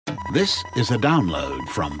This is a download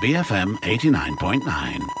from BFM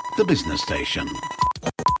 89.9, the business station.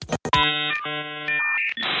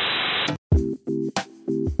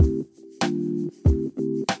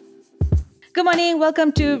 Good morning.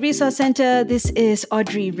 Welcome to Resource Center. This is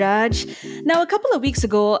Audrey Raj. Now, a couple of weeks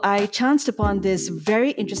ago, I chanced upon this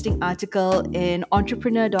very interesting article in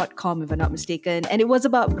entrepreneur.com, if I'm not mistaken, and it was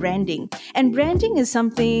about branding. And branding is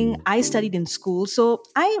something I studied in school, so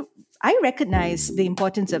I recognize the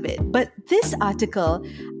importance of it. But this article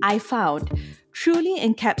I found truly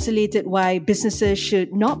encapsulated why businesses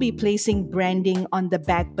should not be placing branding on the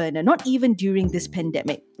back burner, not even during this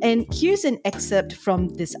pandemic. And here's an excerpt from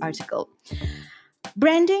this article.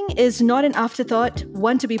 Branding is not an afterthought,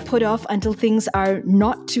 one to be put off until things are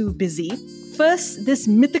not too busy. First, this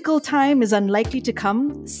mythical time is unlikely to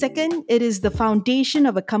come. Second, it is the foundation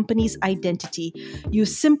of a company's identity. You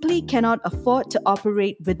simply cannot afford to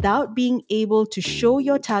operate without being able to show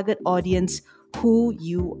your target audience who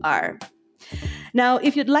you are. Now,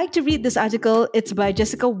 if you'd like to read this article, it's by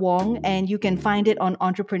Jessica Wong, and you can find it on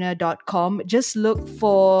entrepreneur.com. Just look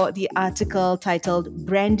for the article titled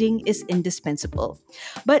Branding is Indispensable.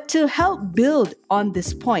 But to help build on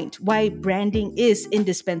this point, why branding is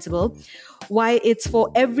indispensable, why it's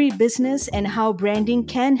for every business, and how branding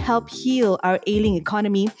can help heal our ailing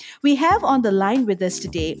economy, we have on the line with us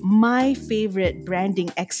today my favorite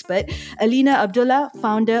branding expert, Alina Abdullah,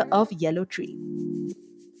 founder of Yellow Tree.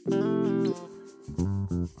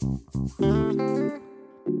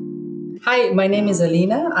 Hi, my name is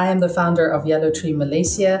Alina. I am the founder of Yellow Tree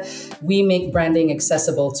Malaysia. We make branding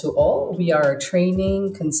accessible to all. We are a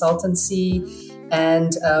training, consultancy,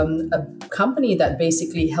 and a company that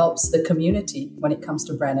basically helps the community when it comes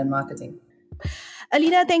to brand and marketing.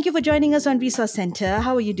 Alina, thank you for joining us on Resource Center.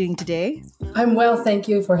 How are you doing today? I'm well, thank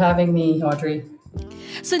you for having me, Audrey.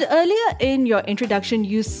 So earlier in your introduction,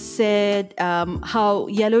 you said how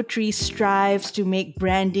Yellow Tree strives to make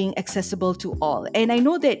branding accessible to all. And I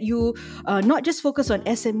know that you not just focus on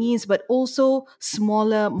SMEs, but also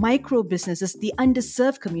smaller micro businesses, the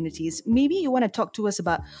underserved communities. Maybe you want to talk to us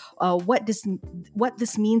about what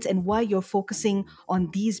this means and why you're focusing on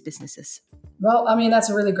these businesses. Well, I mean, that's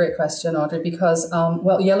a really great question, Audrey, because,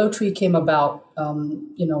 Yellow Tree came about,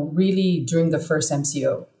 really during the first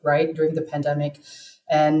MCO, right, during the pandemic.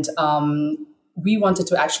 And we wanted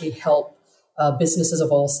to actually help businesses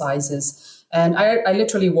of all sizes. And I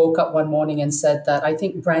literally woke up one morning and said that I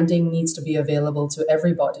think branding needs to be available to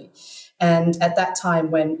everybody. And at that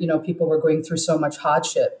time when, people were going through so much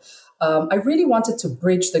hardship, I really wanted to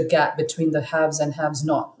bridge the gap between the haves and haves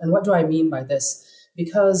not. And what do I mean by this?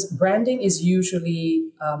 Because branding is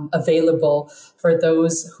usually available for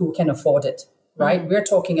those who can afford it, right? Mm-hmm. We're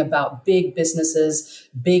talking about big businesses,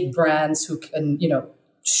 big brands who can,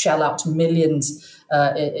 shell out millions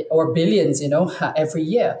or billions, every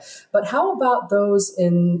year. But how about those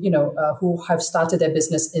who have started their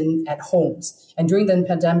business at homes? And during the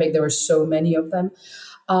pandemic, there were so many of them.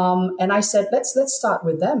 And I said, let's start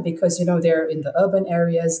with them because, they're in the urban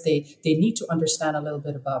areas. They need to understand a little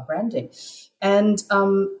bit about branding. And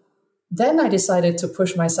then I decided to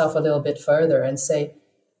push myself a little bit further and say,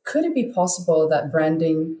 could it be possible that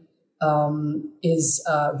branding is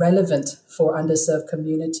relevant for underserved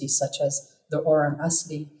communities such as the Orang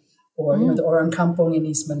Asli or the Orang Kampung in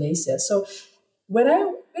East Malaysia? So when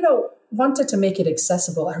I wanted to make it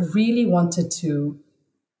accessible, I really wanted to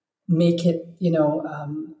make it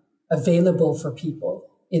available for people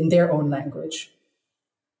in their own language.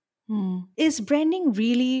 Is branding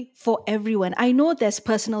really for everyone? I know there's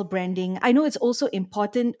personal branding. I know it's also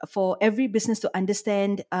important for every business to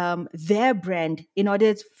understand their brand in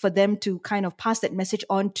order for them to kind of pass that message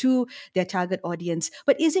on to their target audience.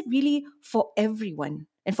 But is it really for everyone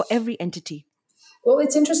and for every entity? Well,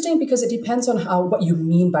 it's interesting because it depends on what you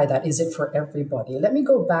mean by that. Is it for everybody? Let me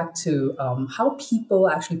go back to how people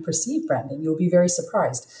actually perceive branding. You'll be very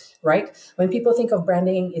surprised, right? When people think of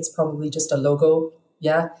branding, it's probably just a logo.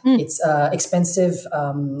 Yeah, It's expensive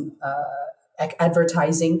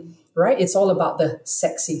advertising, right? It's all about the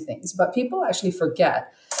sexy things. But people actually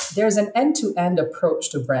forget there's an end-to-end approach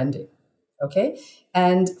to branding, okay?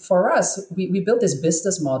 And for us, we built this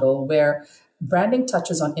business model where branding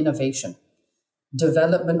touches on innovation,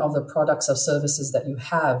 development of the products or services that you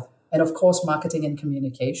have, and of course, marketing and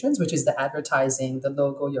communications, which is the advertising, the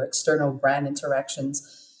logo, your external brand interactions,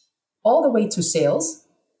 all the way to sales,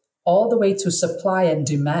 all the way to supply and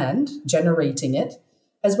demand, generating it,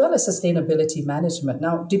 as well as sustainability management.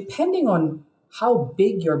 Now, depending on how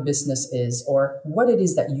big your business is or what it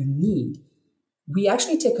is that you need, we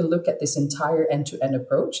actually take a look at this entire end-to-end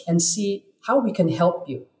approach and see how we can help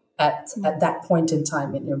you at that point in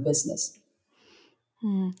time in your business.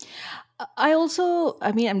 I'm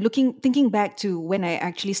thinking back to when I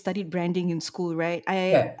actually studied branding in school, right?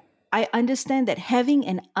 Yeah. I understand that having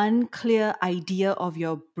an unclear idea of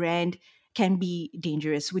your brand can be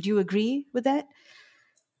dangerous. Would you agree with that?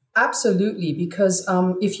 Absolutely, because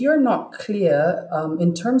if you're not clear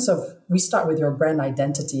in terms of, we start with your brand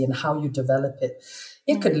identity and how you develop it,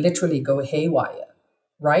 it could literally go haywire,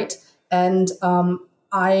 right? And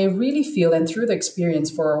I really feel, and through the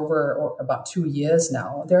experience for over or about 2 years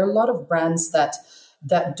now, there are a lot of brands that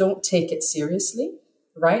don't take it seriously,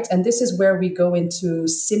 right? And this is where we go into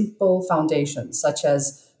simple foundations, such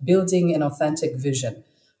as building an authentic vision,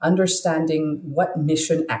 understanding what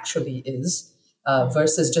mission actually is,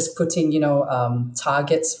 versus just putting,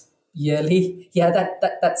 targets yearly. Yeah,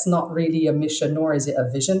 that's not really a mission, nor is it a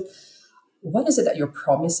vision. What is it that you're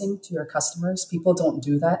promising to your customers? People don't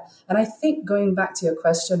do that. And I think, going back to your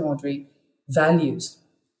question, Audrey, values,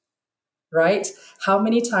 right? How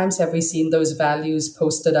many times have we seen those values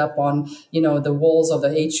posted up on, the walls of the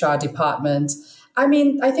HR department? I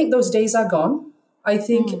mean, I think those days are gone. I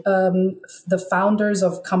think the founders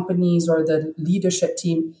of companies or the leadership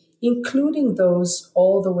team, including those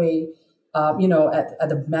all the way, at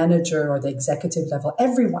the manager or the executive level,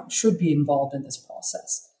 everyone should be involved in this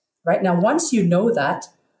process. Right now, once you know that,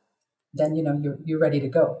 then you're ready to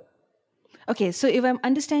go. Okay, so if I'm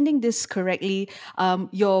understanding this correctly,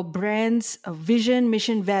 your brand's vision,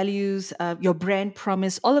 mission, values, your brand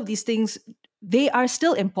promise, all of these things, they are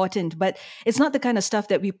still important, but it's not the kind of stuff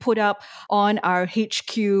that we put up on our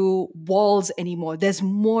HQ walls anymore. There's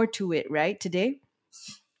more to it, right, today?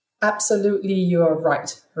 Absolutely, you're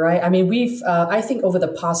right. Right. I mean, I think over the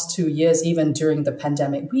past 2 years, even during the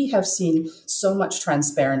pandemic, we have seen so much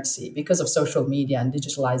transparency because of social media and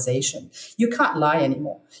digitalization. You can't lie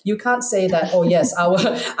anymore. You can't say that, oh, yes,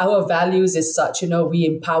 our values is such, we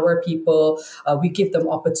empower people, we give them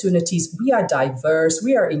opportunities, we are diverse,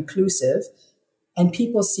 we are inclusive. And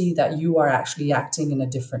people see that you are actually acting in a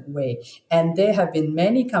different way. And there have been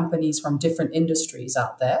many companies from different industries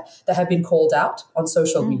out there that have been called out on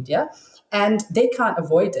social media, and they can't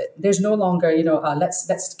avoid it. There's no longer,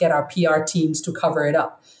 let's get our PR teams to cover it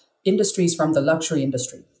up. Industries from the luxury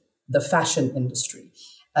industry, the fashion industry,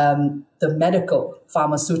 the medical,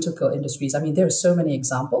 pharmaceutical industries. I mean, there are so many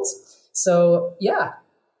examples. So, yeah,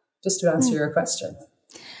 just to answer your question.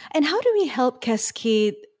 And how do we help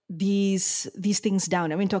cascade these things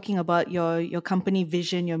down? I mean, talking about your company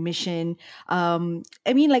vision, your mission.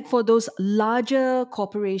 Like for those larger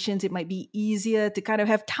corporations, it might be easier to kind of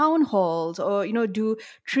have town halls or do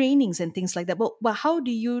trainings and things like that. But how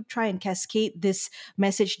do you try and cascade this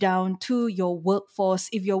message down to your workforce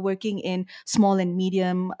if you're working in small and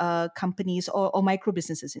medium companies or micro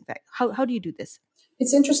businesses? In fact, how do you do this?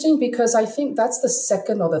 It's interesting because I think that's the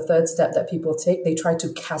second or the third step that people take. They try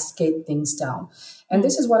to cascade things down. And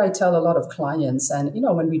this is what I tell a lot of clients. And,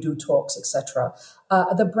 when we do talks, etc.,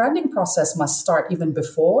 the branding process must start even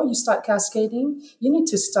before you start cascading. You need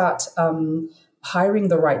to start hiring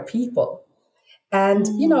the right people. And,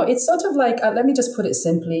 it's sort of like, let me just put it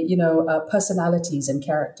simply, personalities and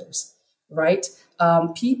characters, right?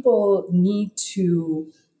 People need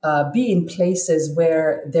to be in places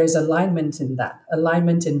where there's alignment in that,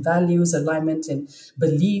 alignment in values, alignment in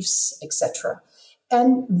beliefs, etc.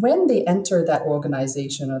 And when they enter that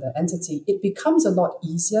organization or the entity, it becomes a lot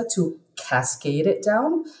easier to cascade it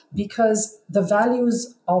down because the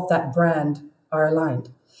values of that brand are aligned.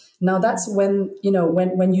 Now, that's when,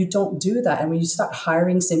 when you don't do that and when you start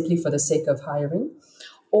hiring simply for the sake of hiring,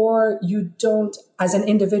 or you don't, as an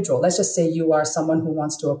individual, let's just say you are someone who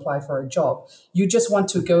wants to apply for a job. You just want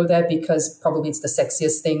to go there because probably it's the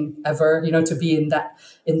sexiest thing ever, to be in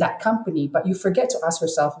that company. But you forget to ask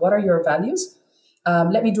yourself, what are your values?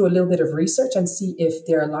 Let me do a little bit of research and see if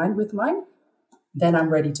they're aligned with mine. Then I'm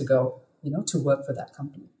ready to go, to work for that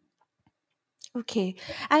company. Okay.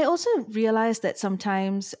 I also realized that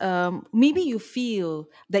sometimes maybe you feel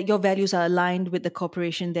that your values are aligned with the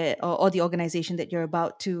corporation or the organization that you're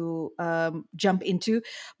about to jump into.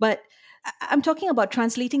 But I'm talking about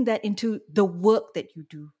translating that into the work that you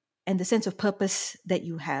do and the sense of purpose that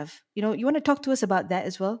you have. You want to talk to us about that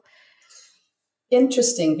as well?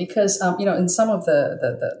 Interesting, because in some of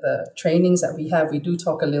the trainings that we have, we do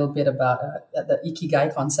talk a little bit about the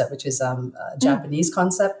ikigai concept, which is a Japanese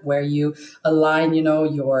concept where you align,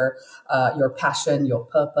 your passion, your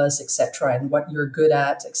purpose, etc., and what you're good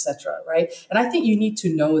at, etc. Right? And I think you need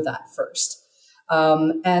to know that first.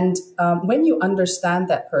 When you understand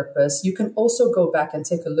that purpose, you can also go back and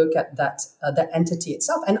take a look at that entity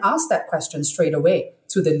itself and ask that question straight away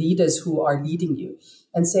to the leaders who are leading you.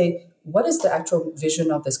 and say, what is the actual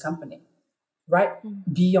vision of this company? Right?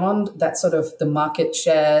 Beyond that sort of the market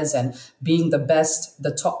shares and being the best,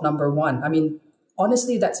 the top number one. I mean,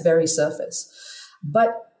 honestly, that's very surface.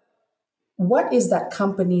 But what is that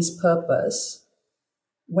company's purpose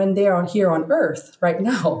when they are here on earth right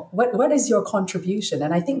now? What is your contribution?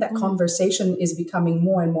 And I think that conversation is becoming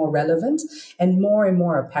more and more relevant and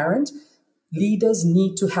more apparent. Leaders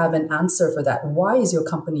need to have an answer for that. Why is your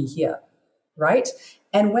company here? Right?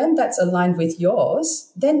 And when that's aligned with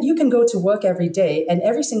yours, then you can go to work every day and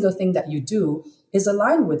every single thing that you do is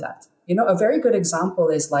aligned with that. You know, a very good example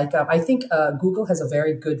is like, I think Google has a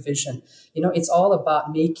very good vision. You know, it's all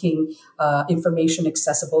about making information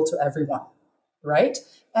accessible to everyone, right?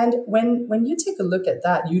 And when you take a look at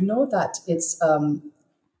that, you know that it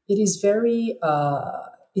is very,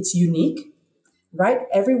 it's unique, right?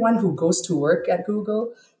 Everyone who goes to work at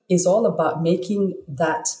Google is all about making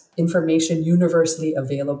that information universally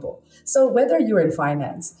available. So whether you're in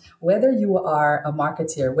finance, whether you are a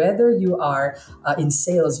marketeer, whether you are in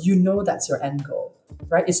sales, you know that's your end goal,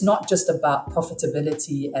 right? It's not just about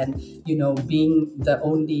profitability and, you know, being the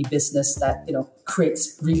only business that, you know,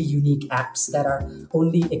 creates really unique apps that are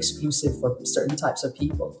only exclusive for certain types of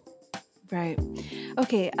people. Right.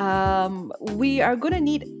 Okay. We are going to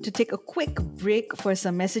need to take a quick break for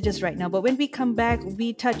some messages right now. But when we come back,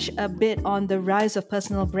 we touch a bit on the rise of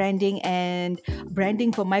personal branding and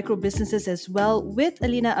branding for micro businesses as well with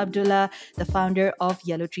Alina Abdullah, the founder of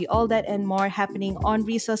Yellow Tree. All that and more happening on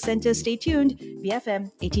Resource Center. Stay tuned.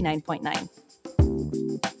 BFM 89.9.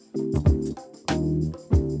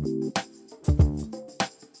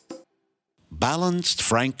 Balanced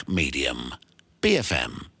Frank Medium.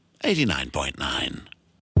 BFM 89.9.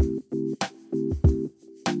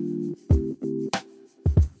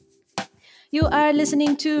 You are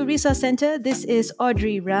listening to Resource Center. This is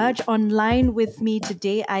Audrey Raj. Online with me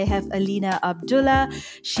today, I have Alina Abdullah.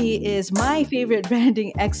 She is my favorite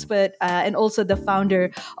branding expert and also the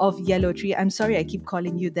founder of Yellow Tree. I'm sorry I keep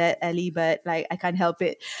calling you that, Ali, but like I can't help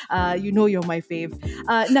it. You know you're my fave.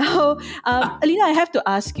 Now, Alina, I have to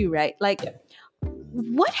ask you, right? Like,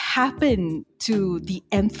 what happened to the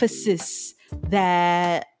emphasis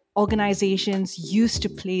that organizations used to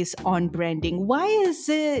place on branding? Why does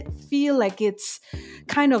it feel like it's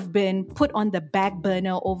kind of been put on the back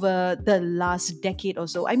burner over the last decade or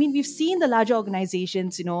so? I mean, we've seen the larger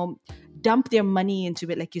organizations, you know, dump their money into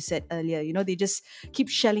it, like you said earlier. You know, they just keep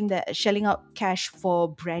shelling out cash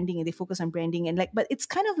for branding, and they focus on branding, and like, but it's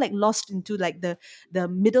kind of like lost into like the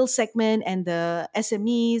middle segment and the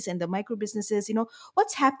SMEs and the micro businesses. You know,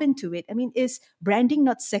 what's happened to it? I mean, is branding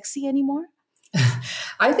not sexy anymore?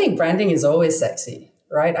 I think branding is always sexy,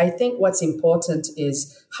 right? I think what's important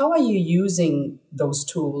is how are you using those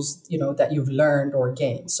tools, you know, that you've learned or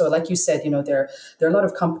gained. So like you said, you know, there are a lot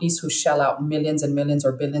of companies who shell out millions and millions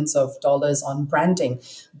or billions of dollars on branding.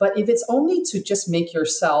 But if it's only to just make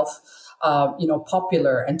yourself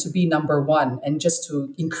popular and to be number one and just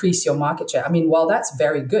to increase your market share. I mean, while that's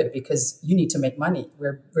very good because you need to make money.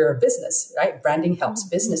 We're a business, right? Branding helps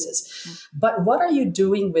businesses. But what are you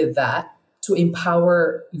doing with that to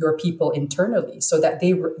empower your people internally so that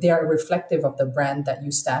they are reflective of the brand that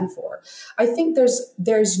you stand for? I think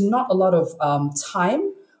there's not a lot of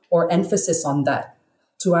time or emphasis on that.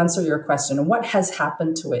 To answer your question, and what has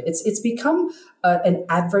happened to it? It's become an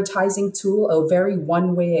advertising tool, a very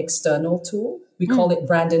one-way external tool. We call it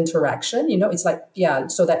brand interaction. You know, it's like, yeah,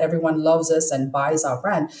 so that everyone loves us and buys our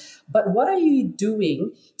brand. But what are you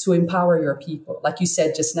doing to empower your people? Like you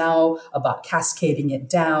said just now about cascading it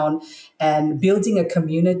down and building a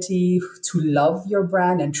community to love your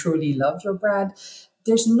brand and truly love your brand.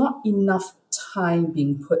 There's not enough time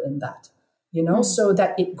being put in that. You know, so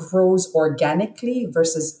that it grows organically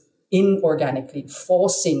versus inorganically,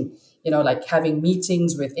 forcing, you know, like having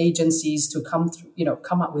meetings with agencies to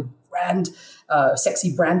come up with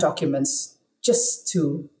sexy brand documents just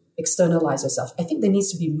to externalize yourself. I think there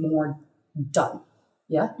needs to be more done,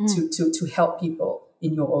 to help people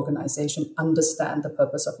in your organization understand the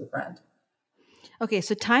purpose of your brand. Okay,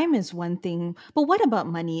 so time is one thing, but what about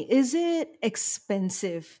money? Is it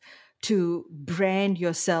expensive to brand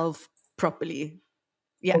yourself properly?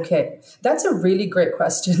 Yeah. Okay, that's a really great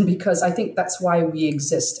question because I think that's why we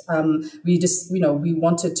exist. We just, we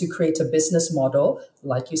wanted to create a business model,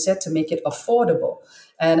 like you said, to make it affordable.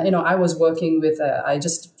 And, I was working with, I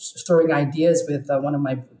just throwing ideas with one of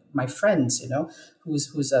my friends,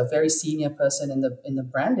 who's a very senior person in the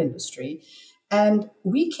brand industry. And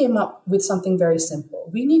we came up with something very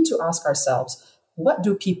simple. We need to ask ourselves, what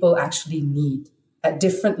do people actually need at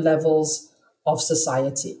different levels of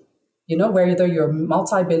society? Whether you're a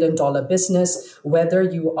multi-billion dollar business, whether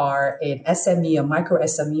you are an SME, a micro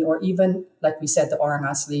SME, or even, like we said, the Orang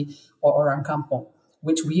Asli or Orang Kampung,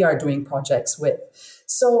 which we are doing projects with.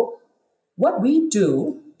 So what we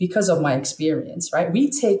do, because of my experience, right, we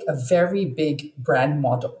take a very big brand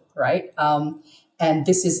model, right? And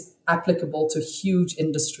this is applicable to huge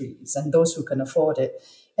industries and those who can afford it.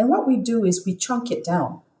 And what we do is we chunk it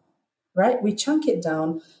down, right? We chunk it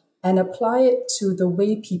down and apply it to the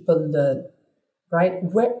way people learn, right?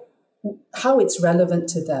 How it's relevant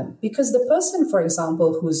to them. Because the person, for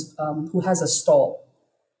example, who has a stall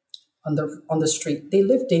on the street, they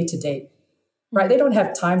live day to day, right? They don't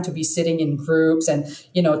have time to be sitting in groups and,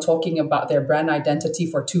 talking about their brand identity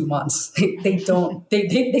for 2 months. They don't.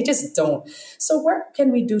 They just don't. So what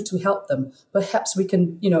can we do to help them? Perhaps we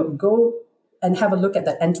can, go and have a look at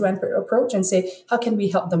that end-to-end approach and say, how can we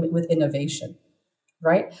help them with innovation?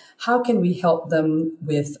 Right? How can we help them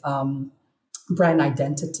with brand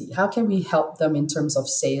identity? How can we help them in terms of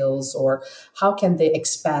sales, or how can they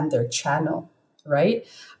expand their channel? Right?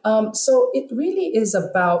 So it really is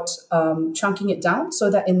about chunking it down so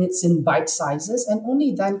that it's in bite sizes, and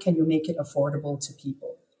only then can you make it affordable to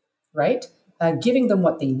people, right? Giving them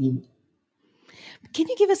what they need. Can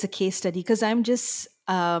you give us a case study? Because I'm just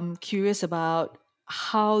curious about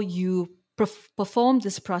how you perform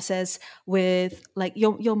this process with like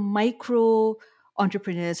your micro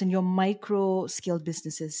entrepreneurs and your micro scale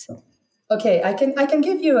businesses. Okay, I can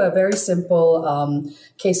give you a very simple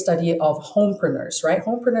case study of homepreneurs, right?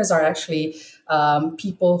 Homepreneurs are actually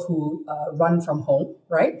people who run from home,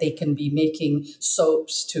 right? They can be making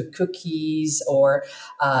soaps to cookies, or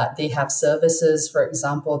they have services. For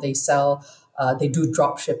example, they do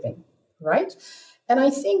drop shipping, right? And I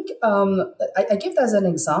think I give that as an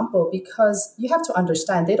example because you have to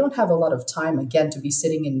understand they don't have a lot of time, again, to be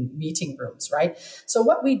sitting in meeting rooms, right? So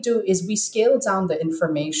what we do is we scale down the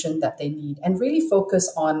information that they need and really focus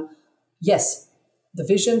on, yes, the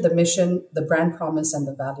vision, the mission, the brand promise, and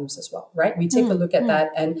the values as well, right? We take a look at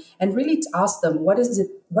that and really ask them, what is it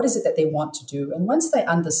that they want to do? And once they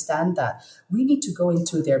understand that, we need to go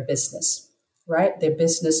into their business, right? Their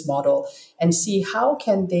business model, and see how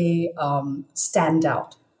can they stand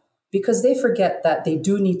out, because they forget that they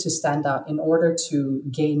do need to stand out in order to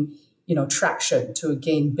gain, traction, to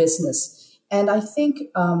gain business. And I think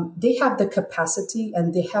they have the capacity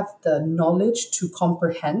and they have the knowledge to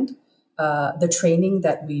comprehend the training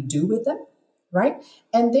that we do with them, right?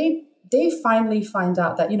 And they finally find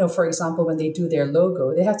out that, for example, when they do their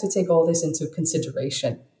logo, they have to take all this into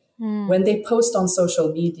consideration. When they post on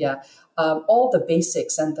social media, all the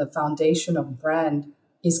basics and the foundation of brand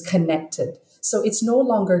is connected. So it's no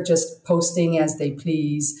longer just posting as they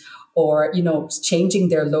please, or, changing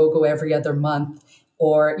their logo every other month,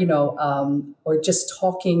 or, or just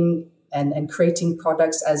talking and creating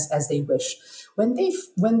products as they wish. When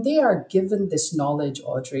they are given this knowledge,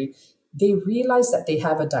 Audrey, they realize that they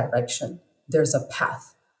have a direction. There's a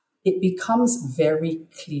path. It becomes very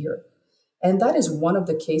clear. And that is one of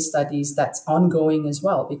the case studies that's ongoing as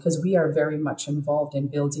well, because we are very much involved in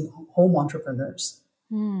building home entrepreneurs.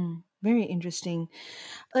 Very interesting.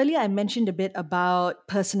 Earlier, I mentioned a bit about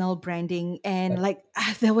personal branding, and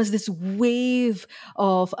there was this wave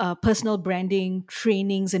of personal branding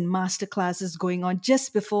trainings and masterclasses going on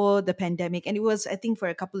just before the pandemic. And it was, I think, for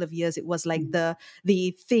a couple of years, it was like the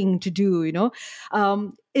thing to do,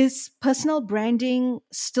 Is personal branding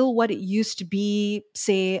still what it used to be,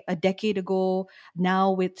 say, a decade ago,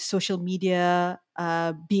 now with social media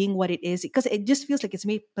being what it is? Because it just feels like it's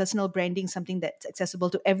made personal branding something that's accessible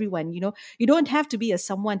to everyone. You don't have to be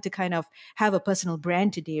someone to kind of have a personal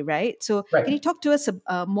brand today, right? So Right. Can you talk to us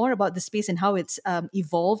more about the space and how it's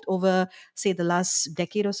evolved over, say, the last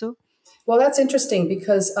decade or so? Well, that's interesting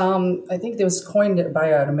because I think it was coined by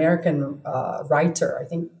an American writer, I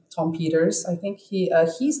think Tom Peters. I think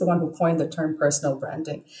he's the one who coined the term personal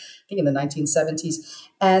branding, I think in the 1970s.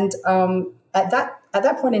 And at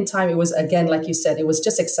that point in time, it was, again, like you said, it was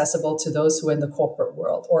just accessible to those who are in the corporate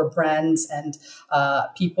world, or brands and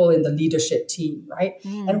people in the leadership team, right?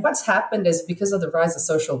 And what's happened is, because of the rise of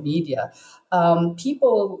social media,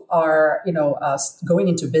 people are, going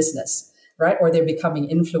into business, right? Or they're becoming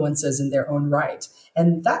influencers in their own right.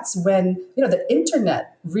 And that's when, the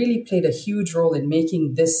internet really played a huge role in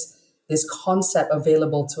making this concept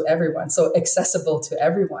available to everyone, so accessible to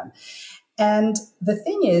everyone. And the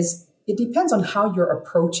thing is, it depends on how you're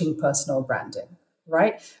approaching personal branding,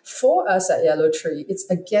 right? For us at Yellow Tree, it's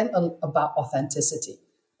again about authenticity.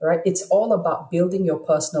 right? It's all about building your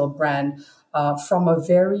personal brand from a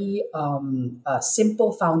very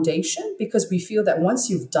simple foundation, because we feel that once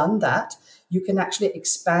you've done that, you can actually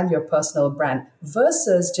expand your personal brand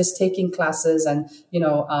versus just taking classes and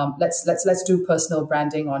let's do personal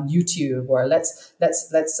branding on YouTube, or let's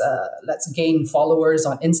gain followers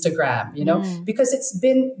on Instagram, because it's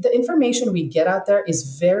been, the information we get out there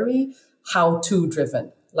is very how-to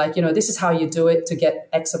driven. Like, this is how you do it to get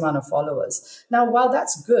X amount of followers. Now, while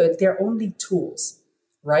that's good, they're only tools,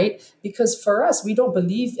 right? Because for us, we don't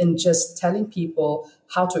believe in just telling people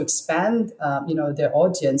how to expand, their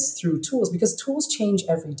audience through tools, because tools change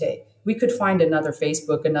every day. We could find another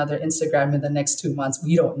Facebook, another Instagram in the next 2 months.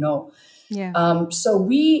 We don't know. Yeah. So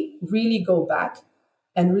we really go back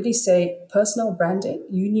and really say, personal branding,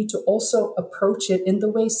 you need to also approach it in the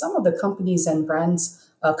way some of the companies and brands,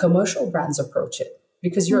 commercial brands, approach it,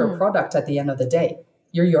 because you're a product at the end of the day.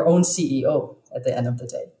 You're your own CEO at the end of the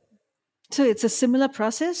day. So it's a similar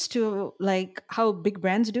process to like how big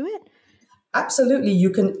brands do it? Absolutely. You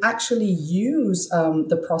can actually use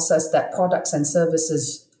the process that products and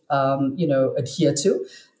services, adhere to,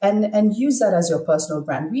 and use that as your personal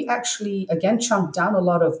brand. We actually, again, chunked down a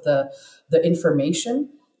lot of the information,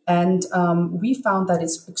 and we found that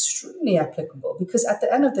it's extremely applicable, because at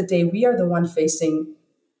the end of the day, we are the one facing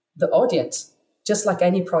the audience, just like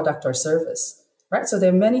any product or service, right? So there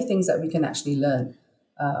are many things that we can actually learn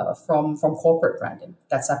from corporate branding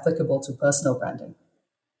that's applicable to personal branding.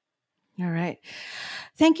 All right.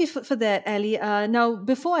 Thank you for that, Ali. Now,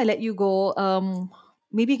 before I let you go,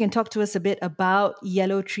 maybe you can talk to us a bit about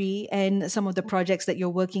Yellow Tree and some of the projects that you're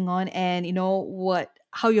working on, and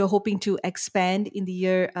how you're hoping to expand in the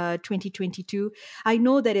year 2022. I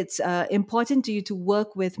know that it's important to you to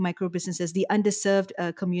work with micro businesses, the underserved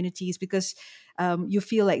communities, because you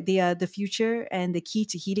feel like they are the future and the key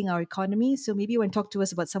to healing our economy. So maybe you want to talk to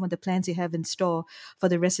us about some of the plans you have in store for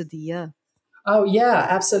the rest of the year. Oh, yeah,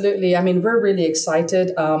 absolutely. I mean, we're really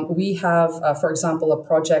excited. We have, for example, a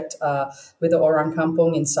project with the Orang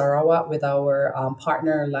Kampung in Sarawak with our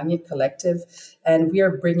partner Langit Collective. And we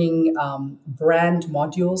are bringing brand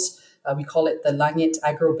modules. We call it the Langit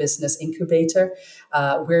Agro-Business Incubator.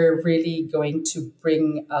 We're really going to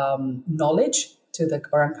bring knowledge to the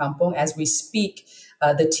Orang Kampung. As we speak,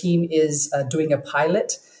 the team is doing a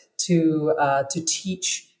pilot to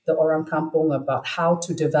teach the Orang Kampung about how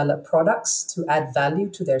to develop products to add value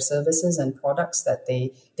to their services and products that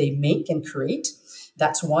they make and create.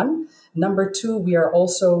 That's one. Number two, we are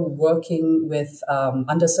also working with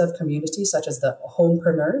underserved communities such as the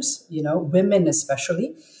homepreneurs, women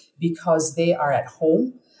especially, because they are at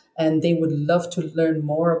home and they would love to learn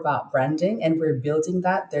more about branding. And we're building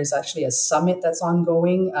that. There's actually a summit that's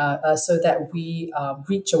ongoing so that we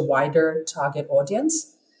reach a wider target audience.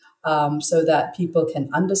 So that people can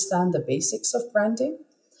understand the basics of branding.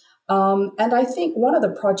 And I think one of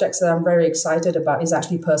the projects that I'm very excited about is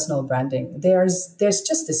actually personal branding. There's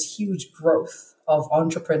just this huge growth of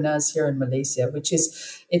entrepreneurs here in Malaysia, which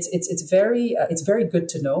is it's very good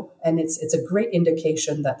to know, and it's a great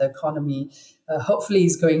indication that the economy hopefully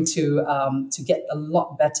is going to get a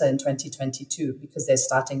lot better in 2022, because they're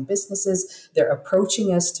starting businesses, they're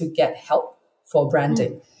approaching us to get help for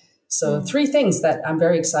branding. So 3 things that I'm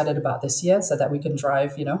very excited about this year, so that we can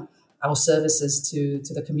drive, our services to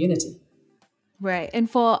the community. Right. And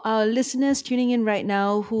for our listeners tuning in right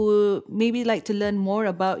now who maybe like to learn more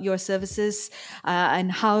about your services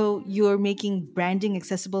and how you're making branding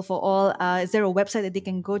accessible for all, is there a website that they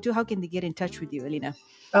can go to? How can they get in touch with you, Alina?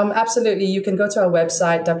 Absolutely. You can go to our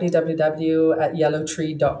website,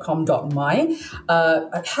 www.yellowtree.com.my.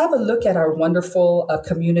 Have a look at our wonderful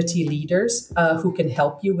community leaders who can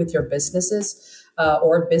help you with your businesses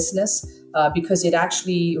or business, because it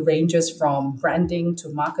actually ranges from branding to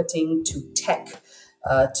marketing to tech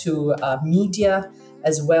to media,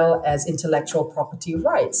 as well as intellectual property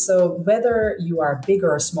rights. So whether you are a big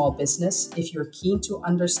or a small business, if you're keen to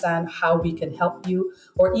understand how we can help you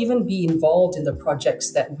or even be involved in the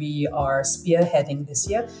projects that we are spearheading this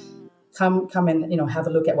year, come and have a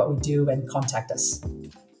look at what we do and contact us.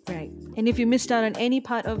 Right. And if you missed out on any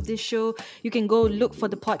part of this show, you can go look for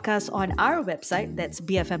the podcast on our website. That's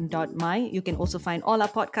bfm.my. You can also find all our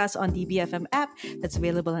podcasts on the BFM app that's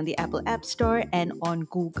available on the Apple App Store and on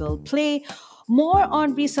Google Play. More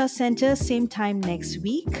on Resource Center, same time next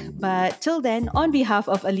week. But till then, on behalf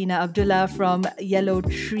of Alina Abdullah from Yellow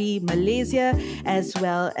Tree Malaysia, as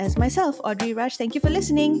well as myself, Audrey Raj, thank you for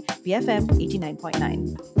listening. BFM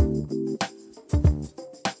 89.9.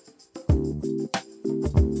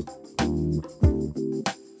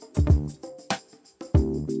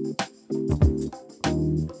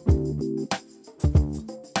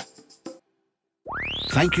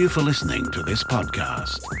 Thank you for listening to this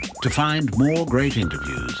podcast. To find more great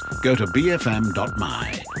interviews, go to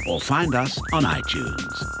bfm.my or find us on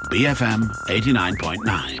iTunes. BFM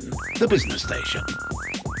 89.9, the business station.